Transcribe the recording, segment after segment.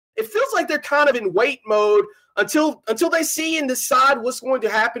it feels like they're kind of in wait mode until they see and decide what's going to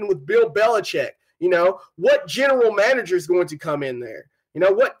happen with Bill Belichick. What general manager is going to come in there?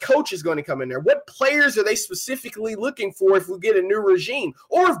 What coach is going to come in there? What players are they specifically looking for if we get a new regime?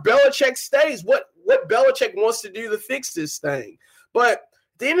 Or if Belichick stays, what Belichick wants to do to fix this thing? But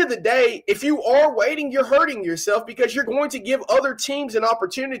at the end of the day, if you are waiting, you're hurting yourself because you're going to give other teams an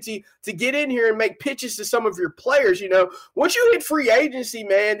opportunity to get in here and make pitches to some of your players. Once you hit free agency,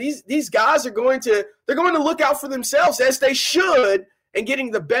 man, these guys are going to look out for themselves, as they should, and getting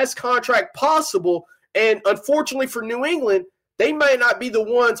the best contract possible. And unfortunately for New England, they may not be the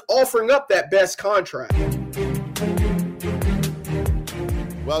ones offering up that best contract.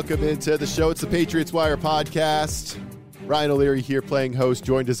 Welcome into the show. It's the Patriots Wire podcast. Ryan O'Leary here playing host,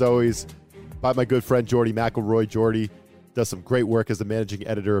 joined as always by my good friend Jordy McElroy. Jordy does some great work as the managing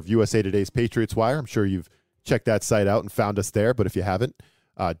editor of USA Today's Patriots Wire. I'm sure you've checked that site out and found us there, but if you haven't,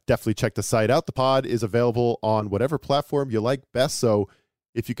 definitely check the site out. The pod is available on whatever platform you like best, so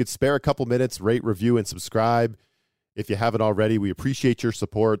if you could spare a couple minutes, rate, review, and subscribe. If you haven't already, we appreciate your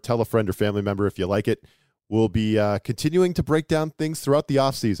support. Tell a friend or family member if you like it. We'll be continuing to break down things throughout the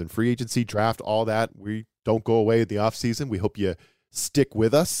offseason, free agency, draft, all that. We don't go away in the offseason. We hope you stick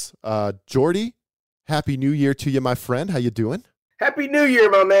with us. Jordy, Happy New Year to you, my friend. How you doing? Happy New Year,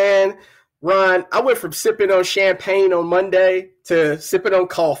 my man. Ron, I went from sipping on champagne on Monday to sipping on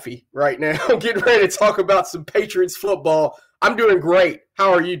coffee right now. I'm getting ready to talk about some Patriots football. I'm doing great.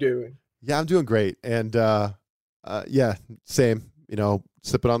 How are you doing? Yeah, I'm doing great. And yeah, same,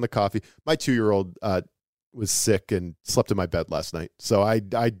 sipping on the coffee. My 2-year-old was sick and slept in my bed last night. So I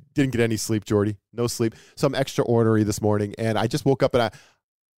didn't get any sleep, Jordy. No sleep. So I'm extra ornery this morning. And I just woke up and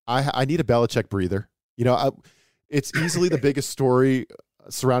I need a Belichick breather. It's easily the biggest story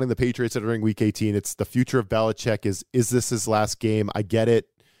surrounding the Patriots entering Week 18. It's the future of Belichick. Is this his last game? I get it.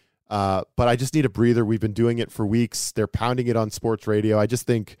 But I just need a breather. We've been doing it for weeks. They're pounding it on sports radio. I just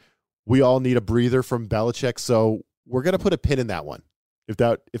think we all need a breather from Belichick. So we're going to put a pin in that one.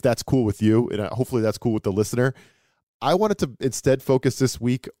 If that's cool with you, and hopefully that's cool with the listener. I wanted to instead focus this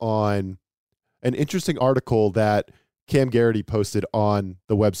week on an interesting article that Cam Garrity posted on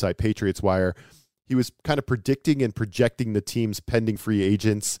the website, Patriots Wire. He was kind of predicting and projecting the team's pending free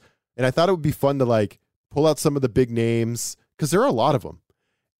agents. And I thought it would be fun to pull out some of the big names, because there are a lot of them,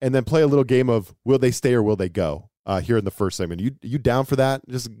 and then play a little game of will they stay or will they go here in the first segment. You down for that?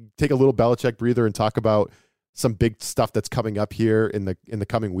 Just take a little Belichick breather and talk about some big stuff that's coming up here in the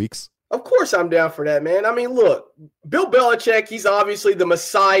coming weeks? Of course I'm down for that, man. I mean, look, Bill Belichick, he's obviously the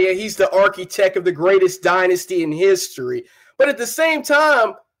Messiah. He's the architect of the greatest dynasty in history. But at the same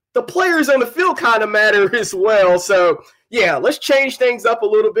time, the players on the field kind of matter as well. So, yeah, let's change things up a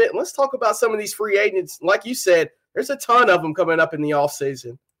little bit. And let's talk about some of these free agents. Like you said, there's a ton of them coming up in the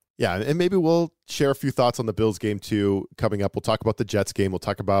offseason. Yeah, and maybe we'll share a few thoughts on the Bills game, too, coming up. We'll talk about the Jets game. We'll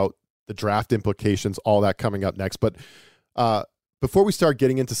talk about the draft implications, all that coming up next. But before we start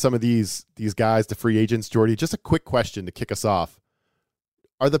getting into some of these guys, the free agents, Jordy, just a quick question to kick us off.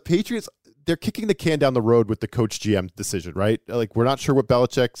 Are the Patriots, they're kicking the can down the road with the coach GM decision, right? We're not sure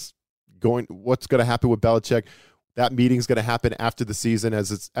what's going to happen with Belichick. That meeting's going to happen after the season,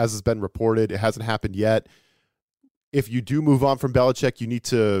 as has been reported. It hasn't happened yet. If you do move on from Belichick, you need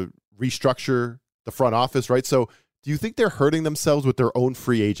to restructure the front office, right? So do you think they're hurting themselves with their own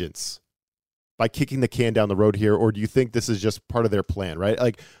free agents by kicking the can down the road here, or do you think this is just part of their plan,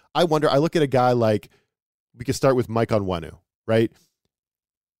 right? I wonder, I look at a guy we could start with Mike Onwenu, right?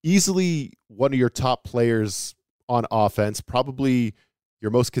 Easily one of your top players on offense, probably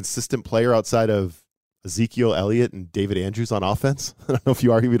your most consistent player outside of Ezekiel Elliott and David Andrews on offense. I don't know if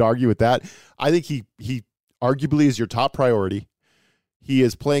you would argue with that. I think he arguably is your top priority. He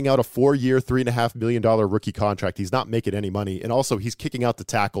is playing out a 4-year, $3.5 million rookie contract. He's not making any money. And also, he's kicking out the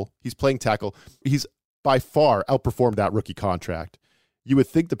tackle. He's playing tackle. He's by far outperformed that rookie contract. You would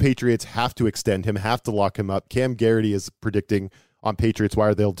think the Patriots have to extend him, have to lock him up. Cam Garrity is predicting on Patriots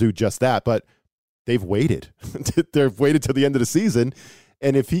Wire they'll do just that, but they've waited. They've waited till the end of the season.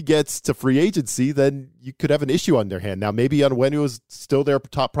 And if he gets to free agency, then you could have an issue on their hand. Now, maybe Onwenu is still their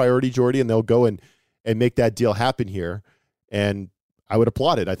top priority, Jordy, and they'll go and make that deal happen here. And I would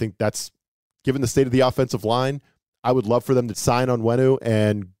applaud it. I think that's, given the state of the offensive line, I would love for them to sign Onwenu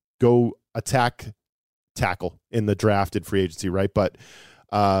and go attack tackle in the draft and free agency, right? But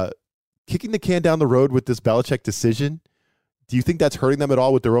kicking the can down the road with this Belichick decision, do you think that's hurting them at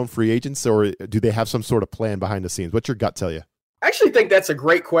all with their own free agents, or do they have some sort of plan behind the scenes? What's your gut tell you? I actually think that's a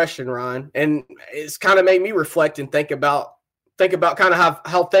great question, Ron. And it's kind of made me reflect and think about kind of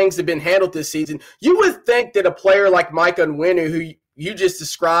how things have been handled this season. You would think that a player like Mike Onwenu, who you just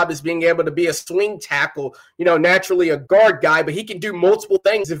described as being able to be a swing tackle, naturally a guard guy, but he can do multiple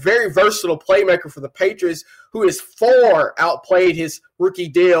things. A very versatile playmaker for the Patriots who has far outplayed his rookie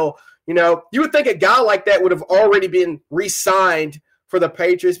deal. You would think a guy like that would have already been re-signed for the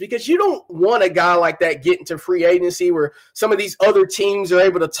Patriots because you don't want a guy like that get into free agency where some of these other teams are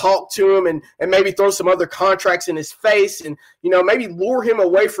able to talk to him and maybe throw some other contracts in his face and, maybe lure him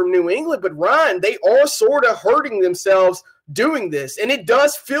away from New England. But Ryan, they are sort of hurting themselves doing this. And it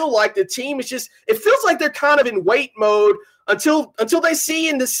does feel like the team is it feels like they're kind of in wait mode until they see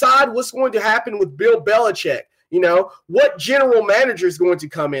and decide what's going to happen with Bill Belichick. What general manager is going to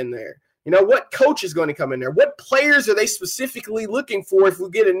come in there? What coach is going to come in there? What players are they specifically looking for if we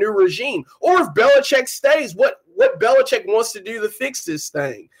get a new regime? Or if Belichick stays, what Belichick wants to do to fix this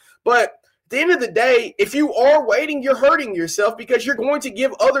thing? But at the end of the day, if you are waiting, you're hurting yourself because you're going to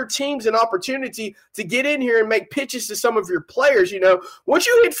give other teams an opportunity to get in here and make pitches to some of your players. Once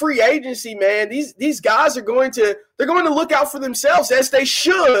you hit free agency, man, these guys are going to look out for themselves as they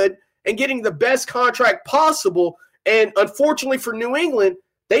should and getting the best contract possible. And unfortunately for New England,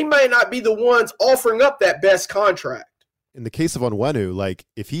 they may not be the ones offering up that best contract. In the case of Onwenu, like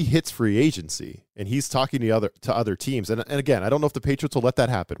if he hits free agency and he's talking to other teams, and again, I don't know if the Patriots will let that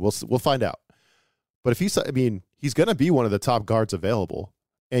happen. We'll find out. But if he's going to be one of the top guards available,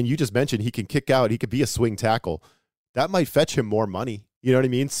 and you just mentioned he can kick out, he could be a swing tackle. That might fetch him more money. You know what I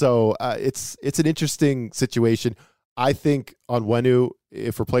mean? So it's an interesting situation. I think Onwenu,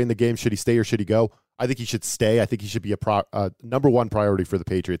 if we're playing the game, should he stay or should he go? I think he should stay. I think he should be a number one priority for the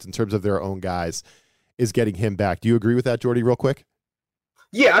Patriots in terms of their own guys is getting him back. Do you agree with that, Jordy, real quick?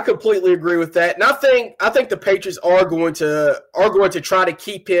 Yeah, I completely agree with that. And I think the Patriots are going to try to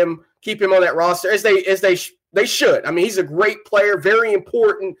keep him on that roster as they should. I mean, he's a great player, very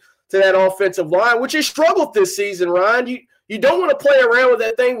important to that offensive line, which has struggled this season, Ryan. You don't want to play around with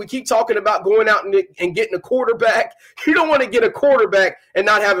that thing. We keep talking about going out and getting a quarterback. You don't want to get a quarterback and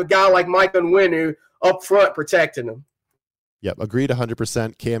not have a guy like Mike Onwenu up front protecting him. Yep, agreed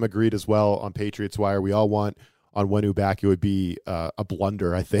 100%. Cam agreed as well on Patriots Wire. We all want Onwenu back. It would be a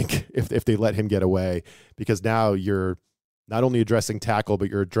blunder, I think, if they let him get away, because now you're not only addressing tackle, but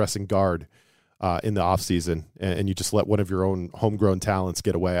you're addressing guard in the offseason, and you just let one of your own homegrown talents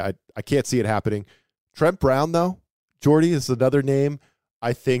get away. I can't see it happening. Trent Brown, though, Jordy, is another name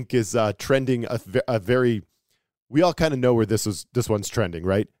I think is trending a very – we all kind of know where this one's trending,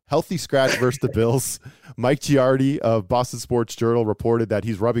 right? Healthy scratch versus the Bills. Mike Giardi of Boston Sports Journal reported that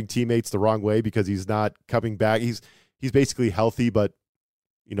he's rubbing teammates the wrong way because he's not coming back. He's basically healthy, but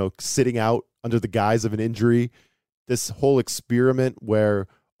sitting out under the guise of an injury. This whole experiment where,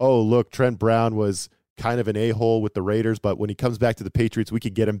 oh, look, Trent Brown was kind of an a-hole with the Raiders, but when he comes back to the Patriots, we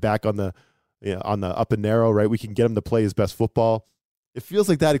could get him back on the up and narrow, right? We can get him to play his best football. It feels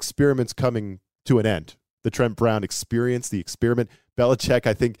like that experiment's coming to an end. The Trent Brown experience, the experiment. Belichick,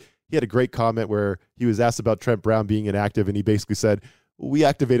 I think he had a great comment where he was asked about Trent Brown being inactive, and he basically said, we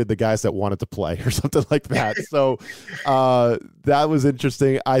activated the guys that wanted to play or something like that. So that was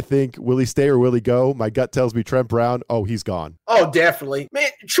interesting. I think, will he stay or will he go? My gut tells me Trent Brown, he's gone. Oh, definitely. Man,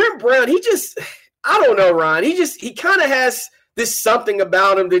 Trent Brown, I don't know, Ryan. He kind of has this something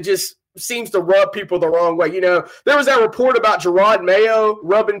about him that just seems to rub people the wrong way. There was that report about Gerard Mayo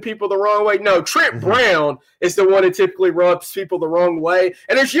rubbing people the wrong way. No, Trent Brown is the one that typically rubs people the wrong way.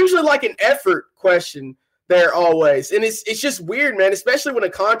 And there's usually like an effort question there always. And it's just weird, man, especially when a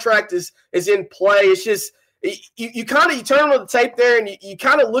contract is in play. It's just you turn on the tape there and you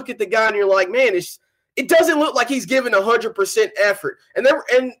kind of look at the guy and you're like, man, it doesn't look like he's giving 100% effort. And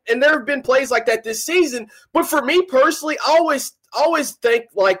there have been plays like that this season. But for me personally, I always think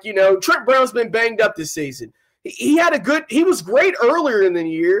like, Trent Brown's been banged up this season. He was great earlier in the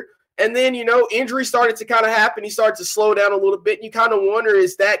year. And then, injury started to kind of happen. He started to slow down a little bit. And you kind of wonder,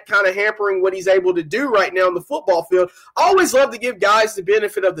 is that kind of hampering what he's able to do right now on the football field? I always love to give guys the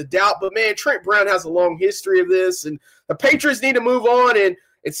benefit of the doubt. But, man, Trent Brown has a long history of this. And the Patriots need to move on. And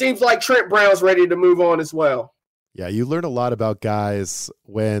it seems like Trent Brown's ready to move on as well. Yeah, you learn a lot about guys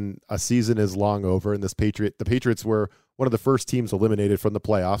when a season is long over. And the Patriots were one of the first teams eliminated from the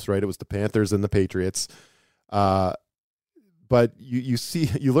playoffs, right? It was the Panthers and the Patriots. But you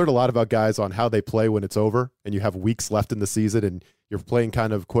learn a lot about guys on how they play when it's over and you have weeks left in the season and you're playing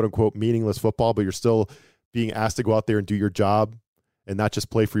kind of quote unquote meaningless football, but you're still being asked to go out there and do your job and not just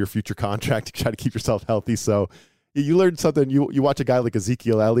play for your future contract to try to keep yourself healthy. So you learn something. You watch a guy like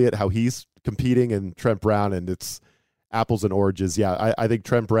Ezekiel Elliott, how he's competing, and Trent Brown, and it's apples and oranges. Yeah, I think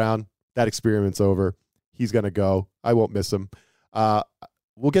Trent Brown, that experiment's over. He's going to go. I won't miss him.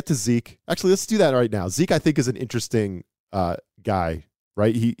 We'll get to Zeke. Actually, let's do that right now. Zeke, I think, is an interesting guy,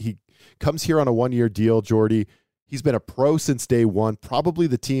 right? He comes here on a 1-year deal, Jordy. He's been a pro since day one. Probably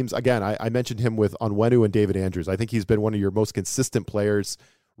the teams, again, I mentioned him with Onwenu and David Andrews. I think he's been one of your most consistent players,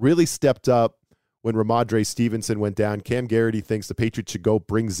 really stepped up when Ramondre Stevenson went down. Cam Garrity thinks the Patriots should go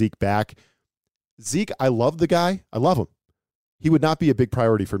bring Zeke back. Zeke, I love the guy. I love him. He would not be a big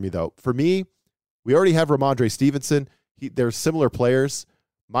priority for me, though. For me, we already have Ramondre Stevenson. They're similar players.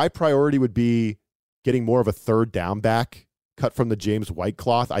 My priority would be getting more of a third down back cut from the James White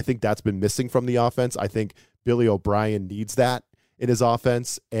cloth. I think that's been missing from the offense. I think Billy O'Brien needs that in his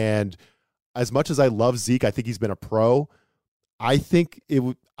offense. And as much as I love Zeke, I think he's been a pro. I think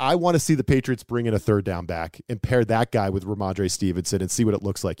I want to see the Patriots bring in a third down back and pair that guy with Ramondre Stevenson and see what it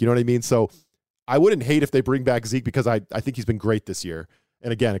looks like. You know what I mean? So I wouldn't hate if they bring back Zeke because I think he's been great this year.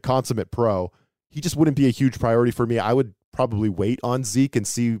 And again, a consummate pro. He just wouldn't be a huge priority for me. I would probably wait on Zeke and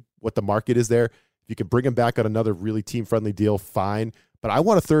see what the market is there. If you can bring him back on another really team-friendly deal, fine. But I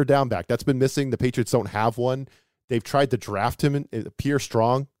want a third down back. That's been missing. The Patriots don't have one. They've tried to draft him and Pierre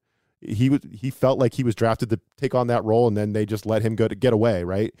Strong. He felt like he was drafted to take on that role, and then they just let him get away,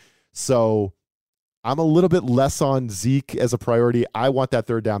 right? So I'm a little bit less on Zeke as a priority. I want that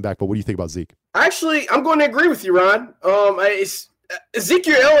third down back, but what do you think about Zeke? Actually, I'm going to agree with you, Ron.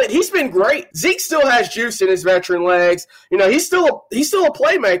 Ezekiel Elliott, he's been great. Zeke still has juice in his veteran legs. You know, he's still a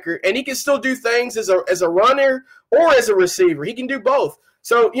playmaker, and he can still do things as a runner or as a receiver. He can do both.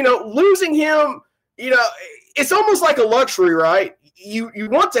 So, you know, losing him, you know, it's almost like a luxury, right? You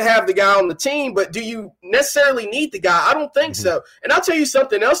want to have the guy on the team, but do you necessarily need the guy? I don't think so. And I'll tell you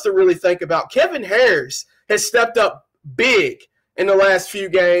something else to really think about. Kevin Harris has stepped up big in the last few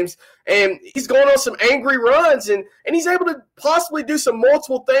games, and he's going on some angry runs, and he's able to possibly do some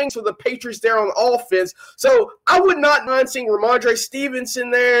multiple things for the Patriots there on offense. So I would not mind seeing Ramondre Stevenson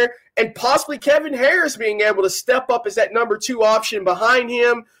there and possibly Kevin Harris being able to step up as that number 2 option behind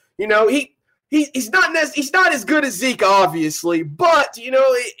him. You know, he's not as good as Zeke, obviously, but, you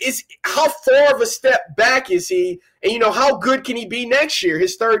know, is how far of a step back is he? And, you know, how good can he be next year,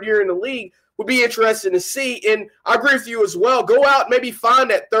 his third year in the league? Would be interesting to see. And I agree with you as well. Go out and maybe find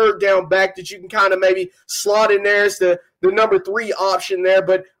that third down back that you can kind of maybe slot in there as the number 3 option there.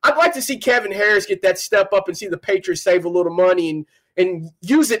 But I'd like to see Kevin Harris get that step up and see the Patriots save a little money and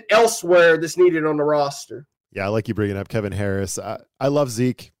use it elsewhere that's needed on the roster. Yeah, I like you bringing up Kevin Harris. I love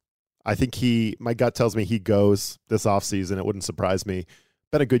Zeke. I think my gut tells me he goes this offseason. It wouldn't surprise me.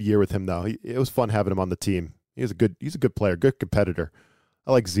 Been a good year with him, though. It was fun having him on the team. He's a good player, good competitor.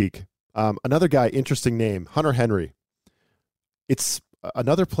 I like Zeke. Another guy, interesting name, Hunter Henry. It's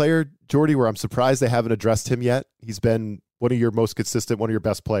another player, Jordy, where I'm surprised they haven't addressed him yet. He's been one of your most consistent, one of your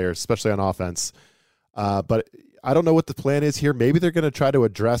best players, especially on offense. But I don't know what the plan is here. Maybe they're going to try to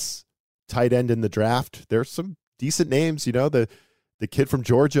address tight end in the draft. There's some decent names, you know, the kid from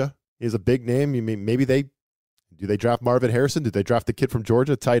Georgia is a big name. You mean maybe do they draft Marvin Harrison? Do they draft the kid from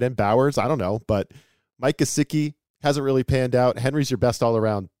Georgia, tight end Bowers? I don't know, but Mike Gesicki hasn't really panned out. Henry's your best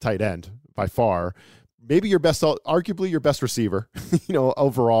all-around tight end by far. Maybe arguably your best receiver. You know,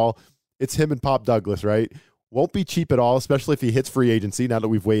 overall, it's him and Pop Douglas, right? Won't be cheap at all, especially if he hits free agency now that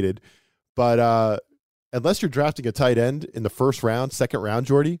we've waited. But unless you're drafting a tight end in the first round, second round,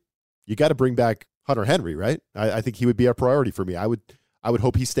 Jordy, you got to bring back Hunter Henry, right? I think he would be a priority for me. I would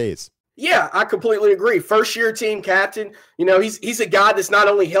hope he stays. Yeah, I completely agree. First-year team captain. You know, he's a guy that's not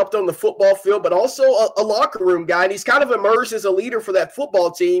only helped on the football field, but also a locker room guy. And he's kind of emerged as a leader for that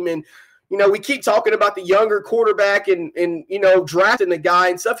football team. And, you know, we keep talking about the younger quarterback and you know, drafting the guy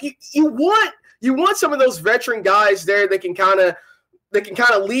and stuff. You want some of those veteran guys there that can kind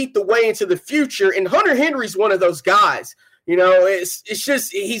of lead the way into the future. And Hunter Henry's one of those guys. You know, it's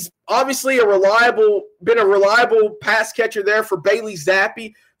just he's obviously been a reliable pass catcher there for Bailey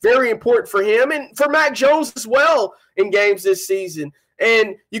Zappi. Very important for him and for Mac Jones as well in games this season.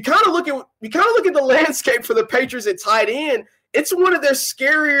 And you kind of look at the landscape for the Patriots at tight end. It's one of their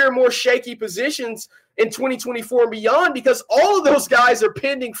scarier, more shaky positions in 2024 and beyond because all of those guys are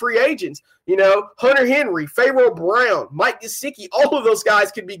pending free agents. You know, Hunter Henry, Pharaoh Brown, Mike Gesicki, all of those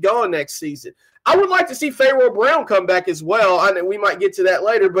guys could be gone next season. I would like to see Pharaoh Brown come back as well. I know we might get to that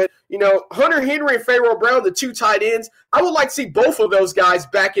later, but, you know, Hunter Henry and Pharaoh Brown, the 2 tight ends, I would like to see both of those guys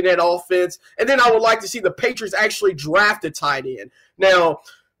back in that offense, and then I would like to see the Patriots actually draft a tight end. Now,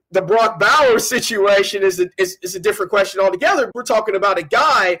 the Brock Bowers situation is a different question altogether. We're talking about a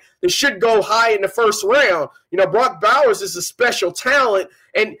guy that should go high in the first round. You know, Brock Bowers is a special talent,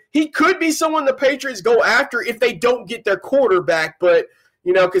 and he could be someone the Patriots go after if they don't get their quarterback, but –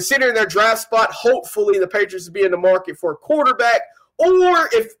 you know, considering their draft spot, hopefully the Patriots will be in the market for a quarterback. Or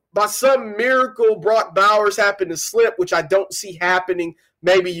if by some miracle Brock Bowers happened to slip, which I don't see happening,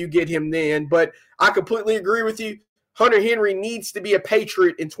 maybe you get him then. But I completely agree with you. Hunter Henry needs to be a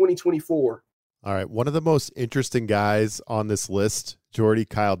Patriot in 2024. All right. One of the most interesting guys on this list, Jordy,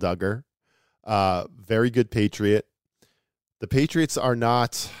 Kyle Duggar. Very good Patriot. The Patriots are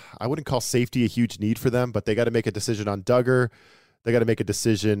not, I wouldn't call safety a huge need for them, but they got to make a decision on Duggar. They got to make a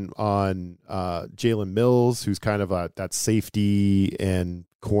decision on Jalen Mills, who's kind of that safety and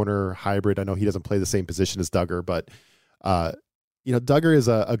corner hybrid. I know he doesn't play the same position as Duggar, but Duggar is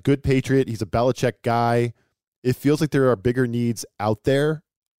a good Patriot. He's a Belichick guy. It feels like there are bigger needs out there.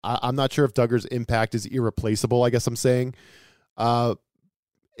 I'm not sure if Duggar's impact is irreplaceable, I guess I'm saying.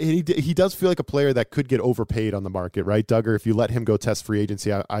 He does feel like a player that could get overpaid on the market, right? Duggar, if you let him go test free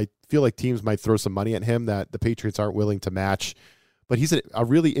agency, I feel like teams might throw some money at him that the Patriots aren't willing to match. But he's a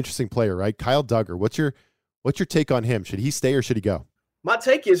really interesting player, right? Kyle Duggar, what's your take on him? Should he stay or should he go? My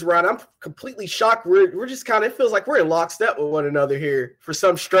take is, Ryan, I'm completely shocked. We're just kind of, it feels like we're in lockstep with one another here for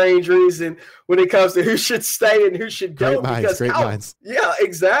some strange reason when it comes to who should stay and who should go. Great minds. Yeah,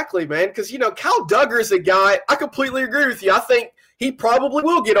 exactly, man. Because, Kyle Duggar is a guy, I completely agree with you. I think he probably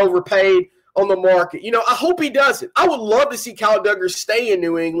will get overpaid on the market. I hope he doesn't. I would love to see Kyle Duggar stay in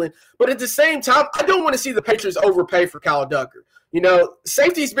New England, but at the same time, I don't want to see the Patriots overpay for Kyle Duggar.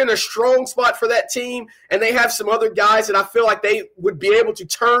 Safety's been a strong spot for that team, and they have some other guys that I feel like they would be able to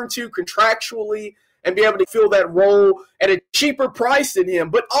turn to contractually and be able to fill that role at a cheaper price than him.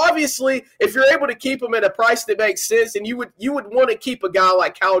 But obviously, if you're able to keep him at a price that makes sense, and you would want to keep a guy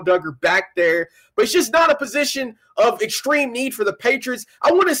like Kyle Duggar back there, but it's just not a position of extreme need for the Patriots.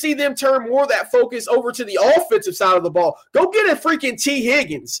 I want to see them turn more of that focus over to the offensive side of the ball. Go get a freaking T.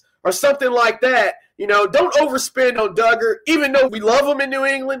 Higgins or something like that. Don't overspend on Duggar. Even though we love him in New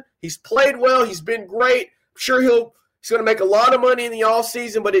England, he's played well. He's been great. I'm sure he's going to make a lot of money in the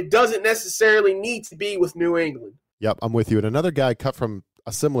offseason, but it doesn't necessarily need to be with New England. Yep, I'm with you. And another guy cut from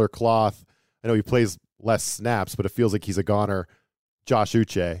a similar cloth, I know he plays less snaps, but it feels like he's a goner, Josh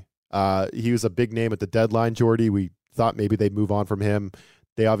Uche. He was a big name at the deadline, Jordy. We thought maybe they'd move on from him.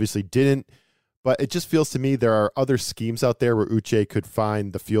 They obviously didn't. But it just feels to me there are other schemes out there where Uche could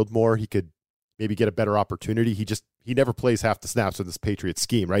find the field more. He could maybe get a better opportunity. He never plays half the snaps in this Patriots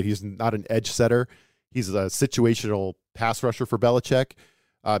scheme, right? He's not an edge setter. He's a situational pass rusher for Belichick.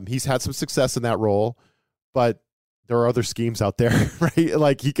 He's had some success in that role, but there are other schemes out there, right?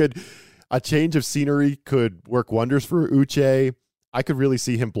 Like a change of scenery could work wonders for Uche. I could really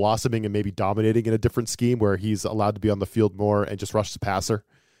see him blossoming and maybe dominating in a different scheme where he's allowed to be on the field more and just rush the passer.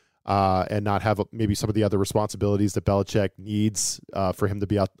 And not have maybe some of the other responsibilities that Belichick needs for him to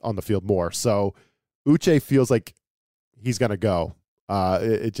be out on the field more. So Uche feels like he's going to go.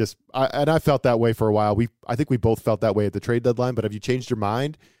 I felt that way for a while. I think we both felt that way at the trade deadline, but have you changed your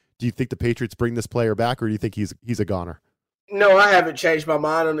mind? Do you think the Patriots bring this player back, or do you think he's a goner? No, I haven't changed my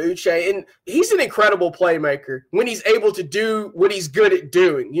mind on Uche, and he's an incredible playmaker when he's able to do what he's good at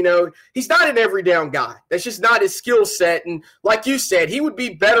doing. He's not an every down guy. That's just not his skill set. And like you said, he would be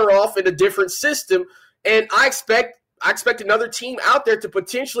better off in a different system. And I expect another team out there to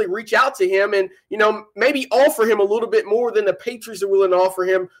potentially reach out to him and, maybe offer him a little bit more than the Patriots are willing to offer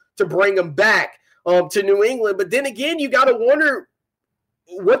him to bring him back to New England. But then again, you got to wonder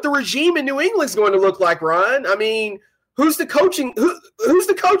what the regime in New England is going to look like, Ryan. I mean, who's the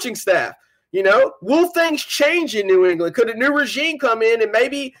coaching staff? Will things change in New England? Could a new regime come in and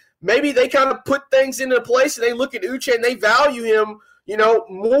maybe they kind of put things into place and they look at Uche and they value him,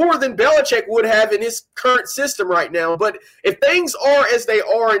 more than Belichick would have in his current system right now. But if things are as they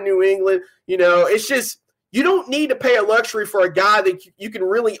are in New England, it's just you don't need to pay a luxury for a guy that you can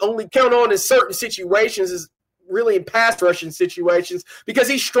really only count on in certain situations, is really in pass rushing situations, because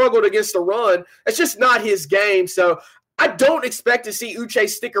he struggled against the run. It's just not his game. So I don't expect to see Uche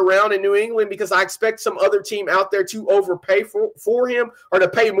stick around in New England, because I expect some other team out there to overpay for him, or to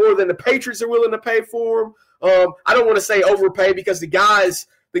pay more than the Patriots are willing to pay for him. I don't want to say overpay, because the guy's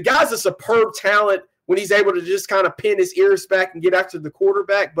a superb talent when he's able to just kind of pin his ears back and get after the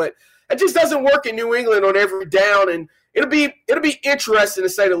quarterback. But it just doesn't work in New England on every down, and it'll be interesting to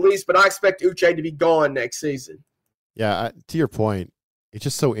say the least. But I expect Uche to be gone next season. Yeah, to your point, it's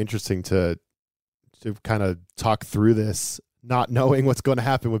just so interesting to kind of talk through this, not knowing what's going to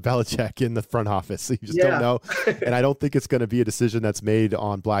happen with Belichick in the front office. You just don't know. And I don't think it's going to be a decision that's made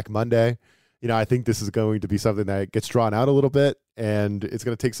on Black Monday. I think this is going to be something that gets drawn out a little bit, and it's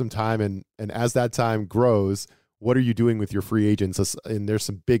going to take some time. And as that time grows, what are you doing with your free agents? And there's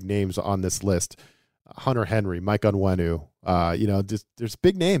some big names on this list. Hunter Henry, Mike Onwenu, there's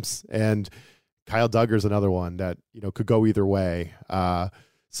big names. And Kyle Duggar is another one that, could go either way.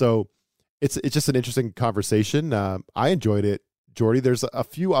 So it's just an interesting conversation. I enjoyed it, Jordy. There's a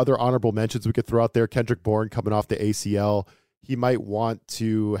few other honorable mentions we could throw out there. Kendrick Bourne coming off the ACL. He might want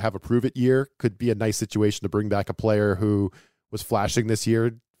to have a prove-it year. Could be a nice situation to bring back a player who was flashing this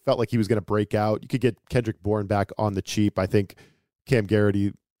year. Felt like he was going to break out. You could get Kendrick Bourne back on the cheap. I think Cam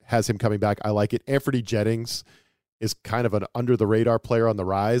Garrity has him coming back. I like it. Anthony Jennings is kind of an under-the-radar player on the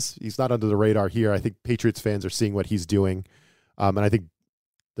rise. He's not under the radar here. I think Patriots fans are seeing what he's doing. And I think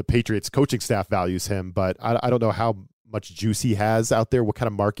the Patriots coaching staff values him, but I don't know how much juice he has out there. What kind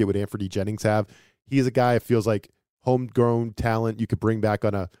of market would Anthony Jennings have? He's a guy, it feels like, homegrown talent you could bring back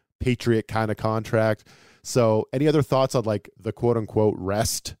on a Patriot kind of contract. So any other thoughts on like the quote unquote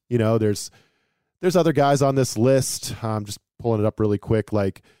rest? You know, there's other guys on this list. I'm just pulling it up really quick.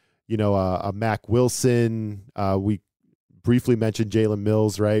 Like, you know, a Mac Wilson. We briefly mentioned Jalen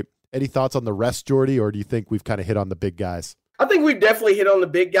Mills, right? Any thoughts on the rest, Jordy, or do you think we've kind of hit on the big guys? I think we've definitely hit on the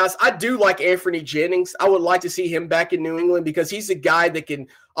big guys. I do like Anthony Jennings. I would like to see him back in New England because he's a guy that can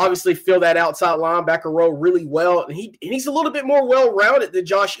obviously fill that outside linebacker role really well. And he's a little bit more well-rounded than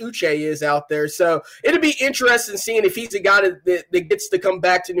Josh Uche is out there. So it'll be interesting seeing if he's a guy that gets to come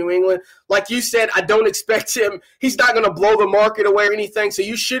back to New England. Like you said, I don't expect him. He's not going to blow the market away or anything. So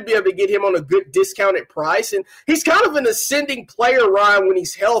you should be able to get him on a good discounted price. And he's kind of an ascending player, Ryan, when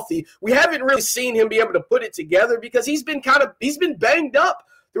he's healthy. We haven't really seen him be able to put it together because he's been banged up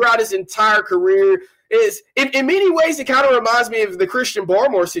throughout his entire career. In many ways, it kind of reminds me of the Christian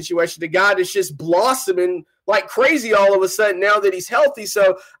Barmore situation, the guy that's just blossoming like crazy all of a sudden now that he's healthy.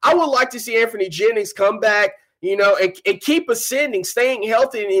 So I would like to see Anthony Jennings come back, you know, and keep ascending, staying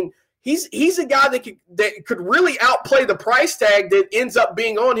healthy. And he's a guy that could really outplay the price tag that ends up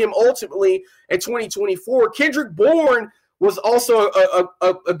being on him ultimately in 2024. Kendrick Bourne was also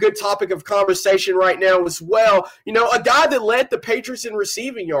a good topic of conversation right now as well. You know, a guy that led the Patriots in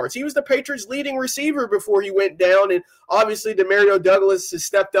receiving yards. He was the Patriots' leading receiver before he went down, and obviously Demario Douglas has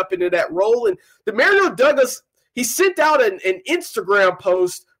stepped up into that role. And Demario Douglas, he sent out an Instagram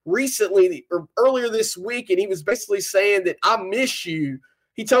post recently or earlier this week, and he was basically saying that I miss you.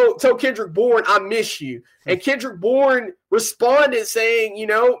 He told Kendrick Bourne, I miss you. And Kendrick Bourne responded saying, you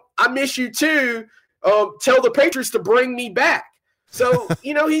know, I miss you too. Tell the Patriots to bring me back. So,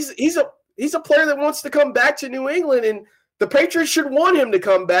 you know, he's a player that wants to come back to New England, and the Patriots should want him to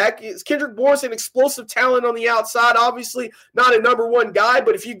come back. Kendrick Bourne's an explosive talent on the outside, obviously not a number one guy,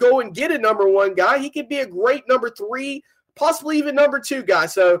 but if you go and get a number one guy, he could be a great number three, possibly even number two guy.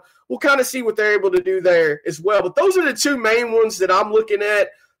 So we'll kind of see what they're able to do there as well. But those are the two main ones that I'm looking at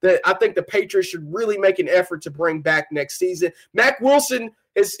that I think the Patriots should really make an effort to bring back next season. Mac Wilson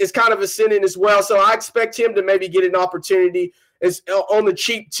is kind of ascending as well, so I expect him to maybe get an opportunity as on the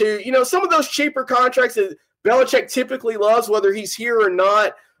cheap too. You know, some of those cheaper contracts that Belichick typically loves, whether he's here or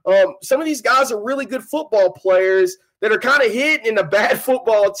not. Some of these guys are really good football players that are kind of hidden in a bad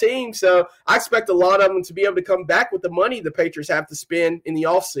football team, so I expect a lot of them to be able to come back with the money the Patriots have to spend in the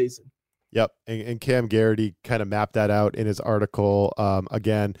offseason. Yep, and Cam Garrity kind of mapped that out in his article.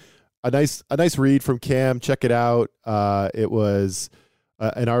 Again, a nice read from Cam. Check it out. It was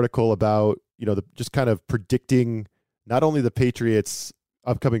an article about, you know, just kind of predicting not only the Patriots'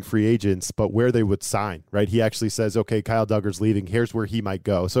 upcoming free agents, but where they would sign, right? He actually says, okay, Kyle Duggar's leaving. Here's where he might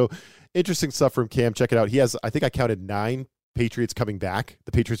go. So interesting stuff from Cam. Check it out. He has, I think I counted 9 Patriots coming back.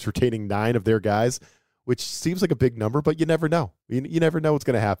 The Patriots retaining 9 of their guys, which seems like a big number, but you never know. You never know what's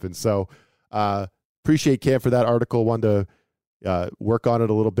going to happen. So appreciate Cam for that article. Wanted to work on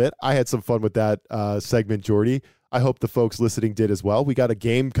it a little bit. I had some fun with that segment, Jordy. I hope the folks listening did as well. We got a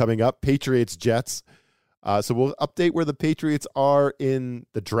game coming up, Patriots-Jets. So we'll update where the Patriots are in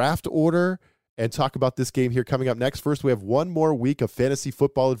the draft order and talk about this game here coming up next. First, we have one more week of fantasy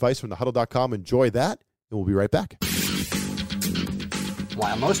football advice from thehuddle.com. Enjoy that, and we'll be right back.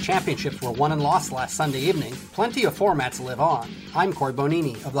 While most championships were won and lost last Sunday evening, plenty of formats live on. I'm Corey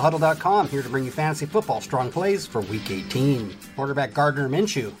Bonini of thehuddle.com, here to bring you fantasy football strong plays for Week 18. Quarterback Gardner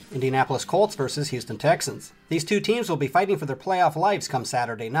Minshew, Indianapolis Colts versus Houston Texans. These two teams will be fighting for their playoff lives come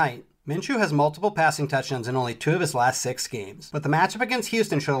Saturday night. Minshew has multiple passing touchdowns in only 2 of his last 6 games, but the matchup against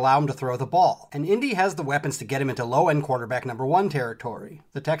Houston should allow him to throw the ball, and Indy has the weapons to get him into low-end quarterback number 1 territory.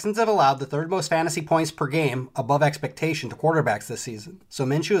 The Texans have allowed the 3rd most fantasy points per game above expectation to quarterbacks this season, so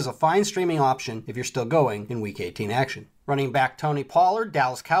Minshew is a fine streaming option if you're still going in Week 18 action. Running back Tony Pollard,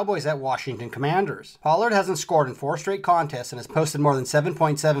 Dallas Cowboys at Washington Commanders. Pollard hasn't scored in 4 straight contests and has posted more than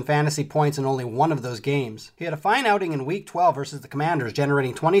 7.7 fantasy points in only one of those games. He had a fine outing in Week 12 versus the Commanders,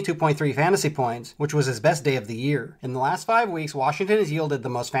 generating 22.3 fantasy points, which was his best day of the year. In the last 5 weeks, Washington has yielded the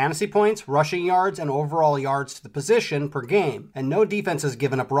most fantasy points, rushing yards, and overall yards to the position per game, and no defense has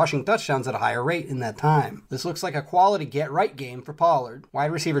given up rushing touchdowns at a higher rate in that time. This looks like a quality get-right game for Pollard.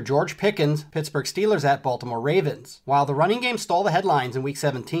 Wide receiver George Pickens, Pittsburgh Steelers at Baltimore Ravens. While the running game stole the headlines in Week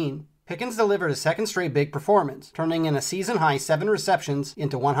 17, Pickens delivered a second straight big performance, turning in a season-high 7 receptions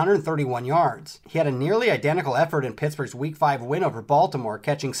into 131 yards. He had a nearly identical effort in Pittsburgh's Week 5 win over Baltimore,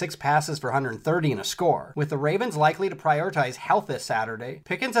 catching 6 passes for 130 and a score. With the Ravens likely to prioritize health this Saturday,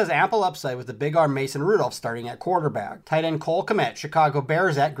 Pickens has ample upside with the big arm Mason Rudolph starting at quarterback. Tight end Cole Kmet, Chicago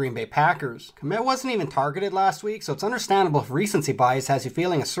Bears at Green Bay Packers. Kmet wasn't even targeted last week, so it's understandable if recency bias has you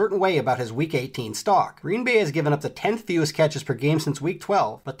feeling a certain way about his Week 18 stock. Green Bay has given up the 10th fewest catches per game since Week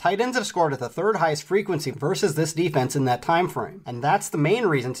 12, but tight ends have scored at the 3rd highest frequency versus this defense in that time frame. And that's the main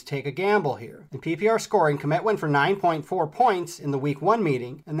reason to take a gamble here. In PPR scoring, Kmet went for 9.4 points in the Week 1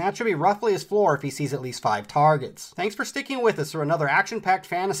 meeting, and that should be roughly his floor if he sees at least 5 targets. Thanks for sticking with us through another action-packed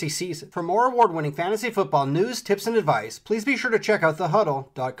fantasy season. For more award-winning fantasy football news, tips, and advice, please be sure to check out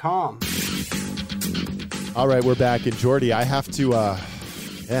thehuddle.com. All right, we're back. And Jordy, I have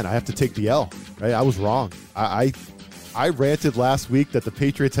to take the L, right? I was wrong. I ranted last week that the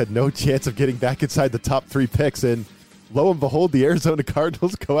Patriots had no chance of getting back inside the top 3 picks, and lo and behold, the Arizona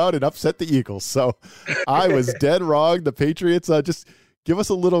Cardinals go out and upset the Eagles. So I was dead wrong. The Patriots, just give us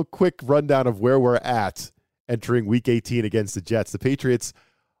a little quick rundown of where we're at entering Week 18 against the Jets. The Patriots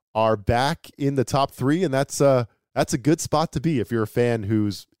are back in the top 3, and that's a good spot to be if you're a fan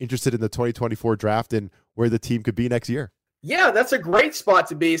who's interested in the 2024 draft and where the team could be next year. Yeah, that's a great spot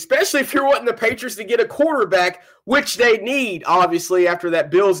to be, especially if you're wanting the Patriots to get a quarterback, which they need, obviously, after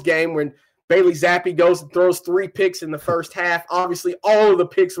that Bills game when Bailey Zappi goes and throws 3 picks in the first half. Obviously, all of the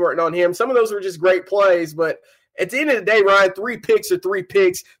picks weren't on him. Some of those were just great plays, but at the end of the day, Ryan, 3 picks are 3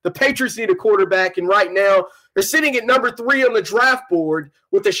 picks. The Patriots need a quarterback, and right now they're sitting at number 3 on the draft board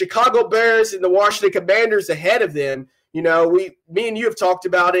with the Chicago Bears and the Washington Commanders ahead of them. You know, me and you have talked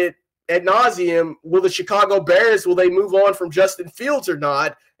about it ad nauseum. Will the Chicago Bears, will they move on from Justin Fields or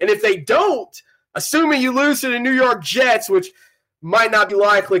not? And if they don't, assuming you lose to the New York Jets, which might not be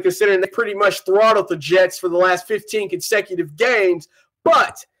likely considering they pretty much throttled the Jets for the last 15 consecutive games,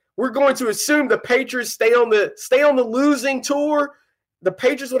 but we're going to assume the Patriots stay on the losing tour. The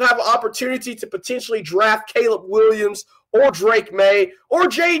Patriots would have an opportunity to potentially draft Caleb Williams or Drake May or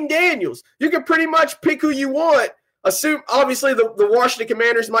Jaden Daniels. You can pretty much pick who you want. Assume, obviously, the Washington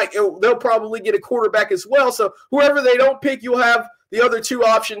Commanders they'll probably get a quarterback as well. So whoever they don't pick, you'll have the other 2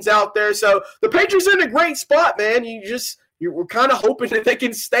 options out there. So the Patriots are in a great spot, man. We're kind of hoping that they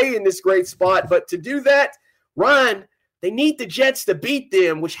can stay in this great spot. But to do that, Ryan, they need the Jets to beat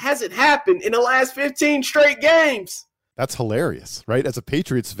them, which hasn't happened in the last 15 straight games. That's hilarious, right? As a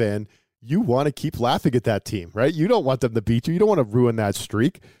Patriots fan, you want to keep laughing at that team, right? You don't want them to beat you. You don't want to ruin that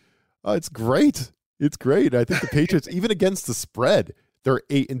streak. It's great. It's great. I think the Patriots, even against the spread, they're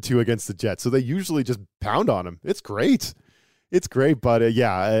 8-2 against the Jets. So they usually just pound on them. It's great. It's great. But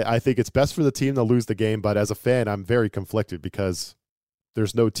I think it's best for the team to lose the game. But as a fan, I'm very conflicted because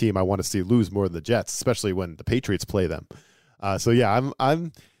there's no team I want to see lose more than the Jets, especially when the Patriots play them.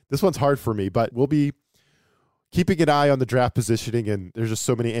 I'm this one's hard for me, but we'll be keeping an eye on the draft positioning, and there's just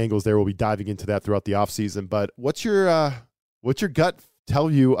so many angles there. We'll be diving into that throughout the offseason. But what's your gut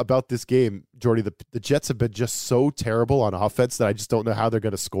tell you about this game, Jordy? The Jets have been just so terrible on offense that I just don't know how they're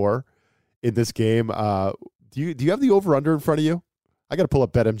going to score in this game. Do you have the over-under in front of you? I got to pull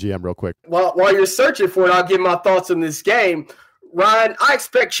up BetMGM real quick. While you're searching for it, I'll give my thoughts on this game. Ryan, I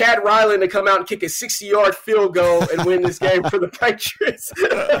expect Chad Ryland to come out and kick a 60-yard field goal and win this game for the Patriots.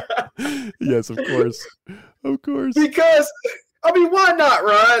 Yes, of course. Of course. Because why not,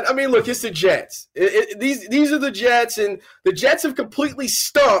 Ryan? Look, it's the Jets. These are the Jets, and the Jets have completely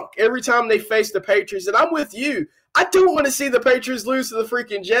stunk every time they face the Patriots, and I'm with you. I don't want to see the Patriots lose to the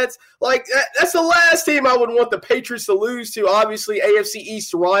freaking Jets. That's the last team I would want the Patriots to lose to, obviously, AFC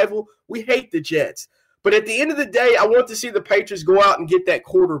East rival. We hate the Jets. But at the end of the day, I want to see the Patriots go out and get that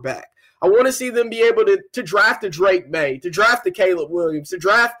quarterback. I want to see them be able to draft a Drake May, to draft a Caleb Williams, to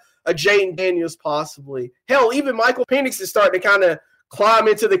draft a Jaden Daniels possibly. Hell, even Michael Penix is starting to kind of climb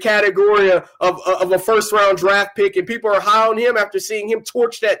into the category of a first-round draft pick, and people are high on him after seeing him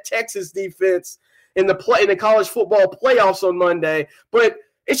torch that Texas defense in the college football playoffs on Monday. But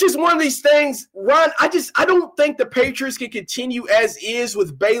it's just one of these things, Ron, I don't think the Patriots can continue as is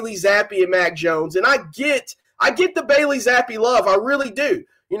with Bailey Zappi and Mac Jones. And I get I get the Bailey Zappi love. I really do.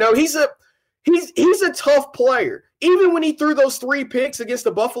 You know, he's a tough player. Even when he threw those 3 picks against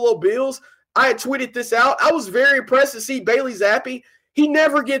the Buffalo Bills, I had tweeted this out. I was very impressed to see Bailey Zappi. He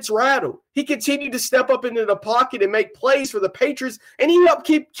never gets rattled. He continued to step up into the pocket and make plays for the Patriots, and he helped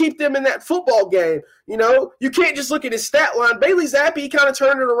keep them in that football game. You know, you can't just look at his stat line. Bailey Zappi kind of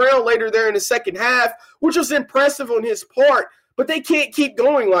turned it around later there in the second half, which was impressive on his part, but they can't keep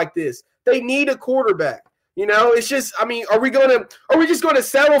going like this. They need a quarterback. You know, it's just, I mean, are we just going to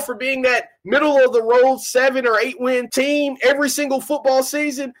settle for being that middle of the road 7 or 8 win team every single football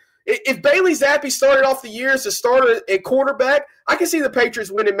season? If Bailey Zappi started off the year as a starter at quarterback, I can see the Patriots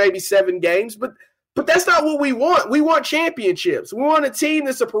winning maybe 7 games, but that's not what we want. We want championships. We want a team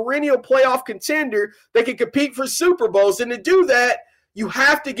that's a perennial playoff contender that can compete for Super Bowls. And to do that, you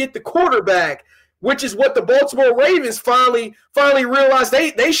have to get the quarterback, which is what the Baltimore Ravens finally realized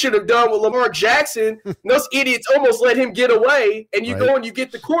they should have done with Lamar Jackson. Those idiots almost let him get away, and you go and you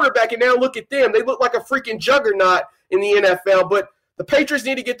get the quarterback, and now look at them. They look like a freaking juggernaut in the NFL, but the Patriots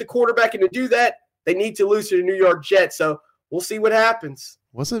need to get the quarterback, and to do that, they need to lose to the New York Jets. So we'll see what happens.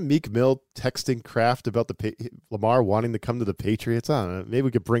 Wasn't Meek Mill texting Kraft about Lamar wanting to come to the Patriots? I don't know. Maybe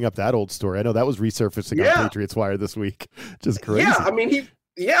we could bring up that old story. I know that was resurfacing on Patriots Wire this week. Just crazy. Yeah, I mean, he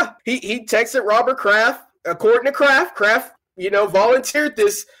texted Robert Kraft. According to Kraft, you know, volunteered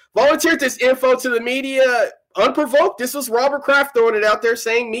this info to the media unprovoked. This was Robert Kraft throwing it out there,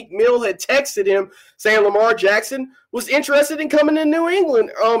 saying Meek Mill had texted him saying Lamar Jackson was interested in coming to New England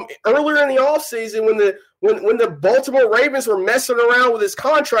earlier in the offseason when the Baltimore Ravens were messing around with his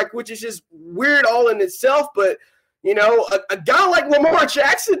contract, which is just weird all in itself. But, you know, a guy like Lamar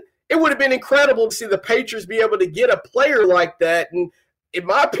Jackson, it would have been incredible to see the Patriots be able to get a player like that. And in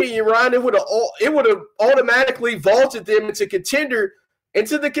my opinion, Ryan, it would have automatically vaulted them into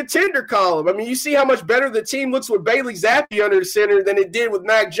the contender column. I mean, you see how much better the team looks with Bailey Zappi under the center than it did with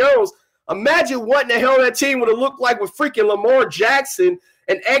Mac Jones. Imagine what in the hell that team would have looked like with freaking Lamar Jackson,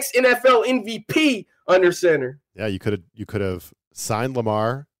 an ex-NFL MVP, under center. Yeah, you could have signed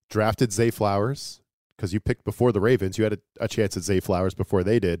Lamar, drafted Zay Flowers, because you picked before the Ravens. You had a chance at Zay Flowers before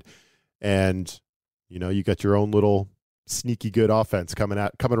they did. And, you know, you got your own little sneaky good offense coming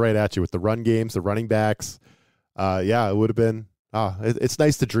right at you with the run games, the running backs. It would have been it's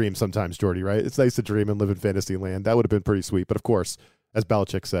nice to dream sometimes, Jordy, right? It's nice to dream and live in fantasy land. That would have been pretty sweet. But of course, as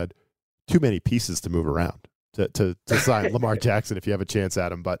Belichick said, too many pieces to move around to sign Lamar Jackson if you have a chance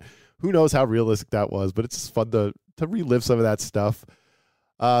at him. But who knows how realistic that was. But it's just fun to relive some of that stuff.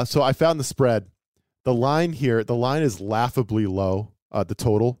 So I found the spread. The line is laughably low, the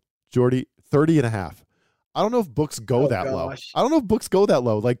total, Jordy, 30.5. I don't know if books go low. I don't know if books go that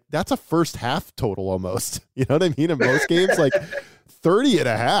low. Like, that's a first half total almost. You know what I mean? In most games, like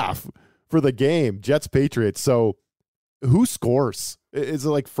 30.5 for the game, Jets Patriots. So who scores? Is it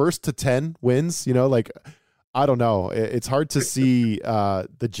like 1st to 10 wins? You know, like, I don't know. It's hard to see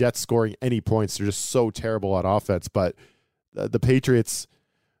the Jets scoring any points. They're just so terrible on offense. But the Patriots,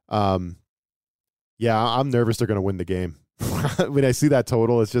 I'm nervous they're going to win the game. When I see that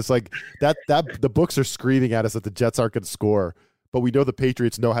total, it's just like that the books are screaming at us that the Jets aren't going to score, but we know the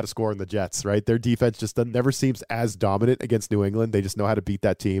Patriots know how to score in the Jets, right? Their defense just never seems as dominant against New England. They just know how to beat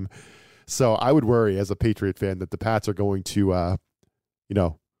that team. So I would worry as a Patriot fan that the Pats are going to,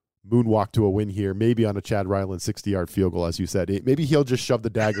 moonwalk to a win here, maybe on a Chad Ryland 60-yard field goal, as you said. Maybe he'll just shove the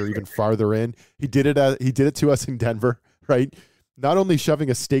dagger even farther in. He did it to us in Denver, right? Not only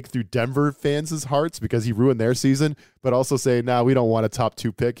shoving a stake through Denver fans' hearts because he ruined their season, but also saying, we don't want a top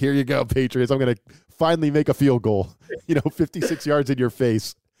 2 pick. Here you go, Patriots. I'm going to finally make a field goal, 56 yards in your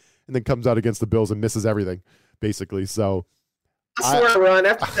face, and then comes out against the Bills and misses everything, basically. So I swear, Ron,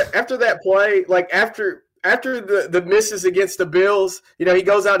 after that play, like after the misses against the Bills, he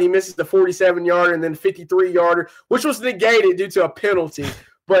goes out and he misses the 47-yarder and then 53-yarder, which was negated due to a penalty.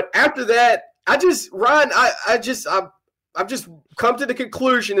 But after that, I've just come to the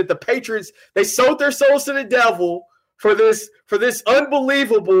conclusion that the Patriots, they sold their souls to the devil for this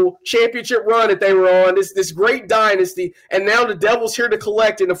unbelievable championship run that they were on, this great dynasty, and now the devil's here to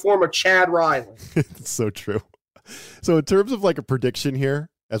collect in the form of Chad Ryland. It's so true. So in terms of like a prediction here,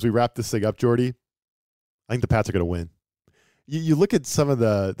 as we wrap this thing up, Jordy, I think the Pats are going to win. You look at some of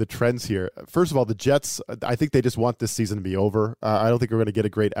the trends here. First of all, the Jets, I think they just want this season to be over. I don't think we're going to get a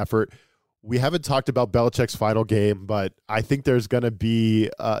great effort. We haven't talked about Belichick's final game, but I think there's going to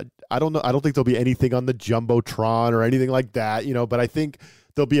be I don't think there'll be anything on the Jumbotron or anything like that, but I think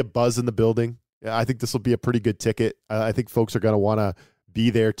there'll be a buzz in the building. I think this will be a pretty good ticket. I think folks are going to want to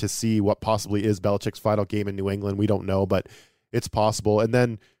be there to see what possibly is Belichick's final game in New England. We don't know, but it's possible. And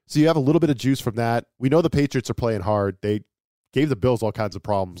then, so you have a little bit of juice from that. We know the Patriots are playing hard. They gave the Bills all kinds of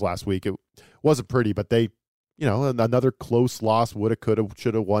problems last week. It wasn't pretty, but they, another close loss, woulda, coulda,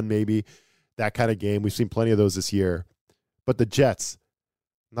 shoulda won maybe, that kind of game. We've seen plenty of those this year. But the Jets,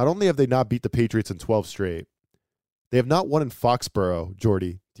 not only have they not beat the Patriots in 12 straight, they have not won in Foxborough,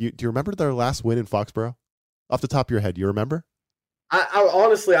 Jordy. Do you remember their last win in Foxborough? Off the top of your head, you remember? I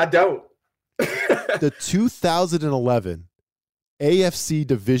honestly, I don't. The 2011 AFC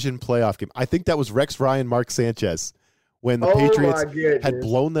Division playoff game. I think that was Rex Ryan, Mark Sanchez, when the Patriots had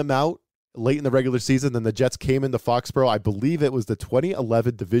blown them out late in the regular season. Then the Jets came into Foxborough. I believe it was the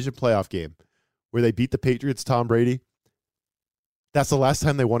 2011 Division playoff game where they beat the Patriots, Tom Brady. That's the last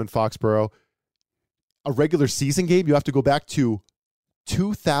time they won in Foxborough. A regular season game, you have to go back to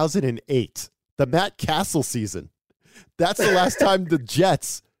 2008, the Matt Castle season. That's the last time the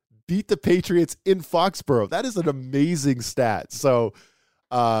Jets beat the Patriots in Foxborough. That is an amazing stat. So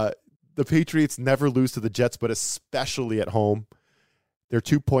the Patriots never lose to the Jets, but especially at home. They're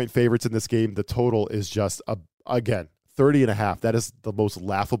 2-point favorites in this game. The total is just, again, 30.5. That is the most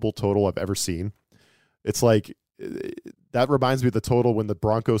laughable total I've ever seen. It's like, that reminds me of the total when the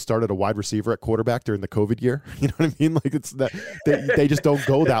Broncos started a wide receiver at quarterback during the COVID year. You know what I mean? Like, it's that they just don't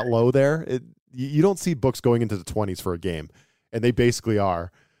go that low there. You don't see books going into the 20s for a game, and they basically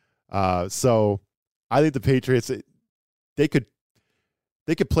are. So I think the Patriots, they could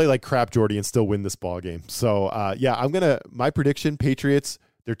play like crap, Jordy, and still win this ball game. So my prediction, Patriots,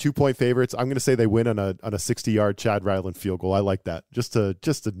 they're 2-point favorites. I'm gonna say they win on a 60-yard Chad Ryland field goal. I like that, just to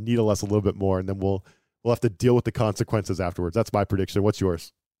needle us a little bit more, and then we'll have to deal with the consequences afterwards. That's my prediction. What's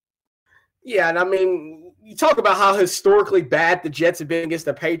yours? Yeah, and I mean, you talk about how historically bad the Jets have been against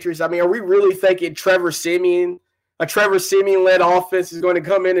the Patriots. I mean, are we really thinking a Trevor Siemian-led offense is going to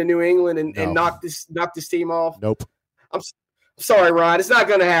come into New England and knock this team off? Nope. I'm sorry, Ryan. It's not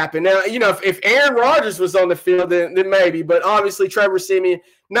going to happen. Now, if Aaron Rodgers was on the field, then maybe. But obviously, Trevor Siemian,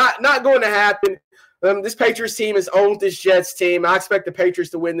 not going to happen. This Patriots team has owned this Jets team. I expect the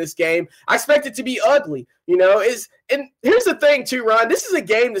Patriots to win this game. I expect it to be ugly. And here's the thing too, Ryan. This is a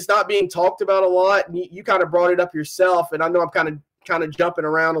game that's not being talked about a lot. And you kind of brought it up yourself, and I know I'm kind of jumping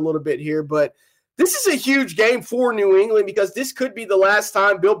around a little bit here, but this is a huge game for New England because this could be the last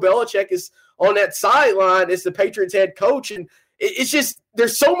time Bill Belichick is on that sideline as the Patriots head coach. And it's just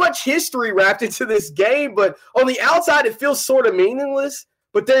there's so much history wrapped into this game, but on the outside it feels sort of meaningless.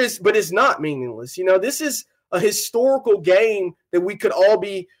 But it's not meaningless. This is a historical game that we could all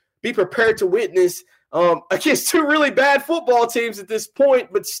be prepared to witness against two really bad football teams at this point.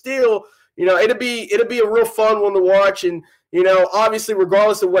 But still, it'll be a real fun one to watch. And obviously,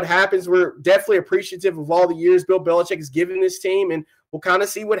 regardless of what happens, we're definitely appreciative of all the years Bill Belichick has given this team, and we'll kind of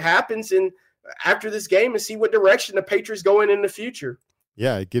see what happens after this game and see what direction the Patriots go in the future.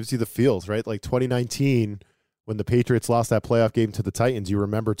 Yeah, it gives you the feels, right? Like 2019. When the Patriots lost that playoff game to the Titans, you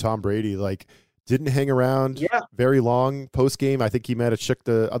remember Tom Brady didn't hang around very long post game. I think he might have shook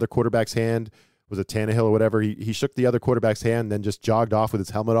the other quarterback's hand. Was it Tannehill or whatever? He shook the other quarterback's hand and then just jogged off with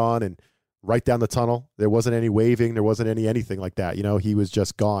his helmet on and right down the tunnel. There wasn't any waving. There wasn't anything like that. He was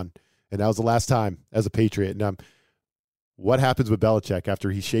just gone. And that was the last time as a Patriot. And what happens with Belichick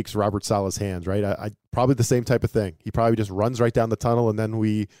after he shakes Robert Saleh's hands, right? I probably the same type of thing. He probably just runs right down the tunnel, and then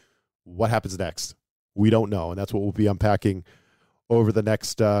what happens next? We don't know, and that's what we'll be unpacking over the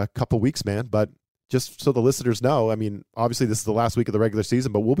next couple weeks, man. But just so the listeners know, I mean, obviously this is the last week of the regular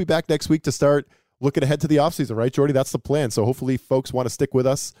season, but we'll be back next week to start looking ahead to the offseason, right, Jordy? That's the plan. So hopefully folks want to stick with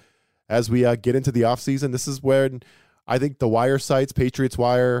us as we get into the offseason. This is where I think the Wire sites, Patriots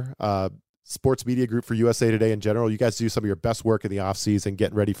Wire, sports media group for USA Today in general, you guys do some of your best work in the offseason,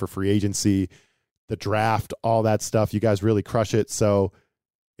 getting ready for free agency, the draft, all that stuff. You guys really crush it. So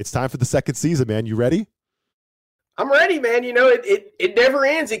it's time for the second season, man. You ready? I'm ready, man. It never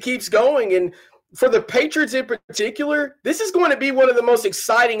ends. It keeps going. And for the Patriots in particular, this is going to be one of the most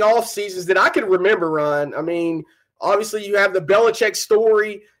exciting off seasons that I can remember, Ron. I mean, obviously you have the Belichick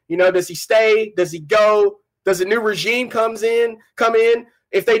story. Does he stay? Does he go? Does a new regime come in?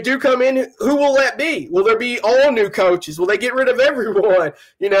 If they do come in, who will that be? Will there be all new coaches? Will they get rid of everyone?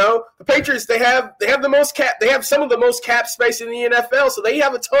 The Patriots, they have the most cap. They have some of the most cap space in the NFL, so they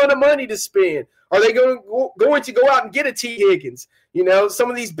have a ton of money to spend. Are they going to go out and get a T. Higgins? Some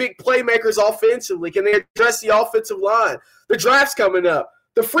of these big playmakers offensively. Can they address the offensive line? The draft's coming up.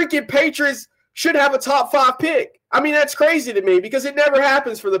 The freaking Patriots should have a top 5 pick. I mean, that's crazy to me because it never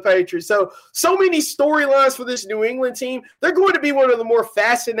happens for the Patriots. So many storylines for this New England team. They're going to be one of the more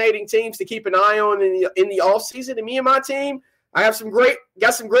fascinating teams to keep an eye on in the offseason. And me and my team, I have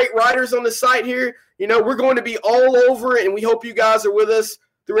got some great writers on the site here. We're going to be all over it, and we hope you guys are with us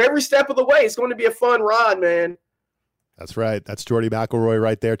through every step of the way. It's going to be a fun ride, man. That's right. That's Jordy McElroy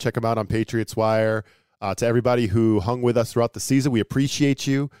right there. Check him out on Patriots Wire. To everybody who hung with us throughout the season, we appreciate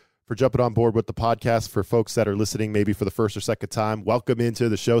you for jumping on board with the podcast. For folks that are listening maybe for the first or second time, welcome into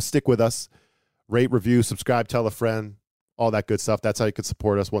the show. Stick with us. Rate, review, subscribe, tell a friend, all that good stuff. That's how you can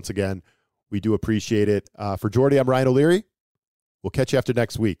support us. Once again, we do appreciate it. For Jordy, I'm Ryan O'Leary. We'll catch you after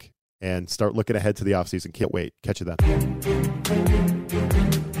next week and start looking ahead to the offseason. Can't wait. Catch you then.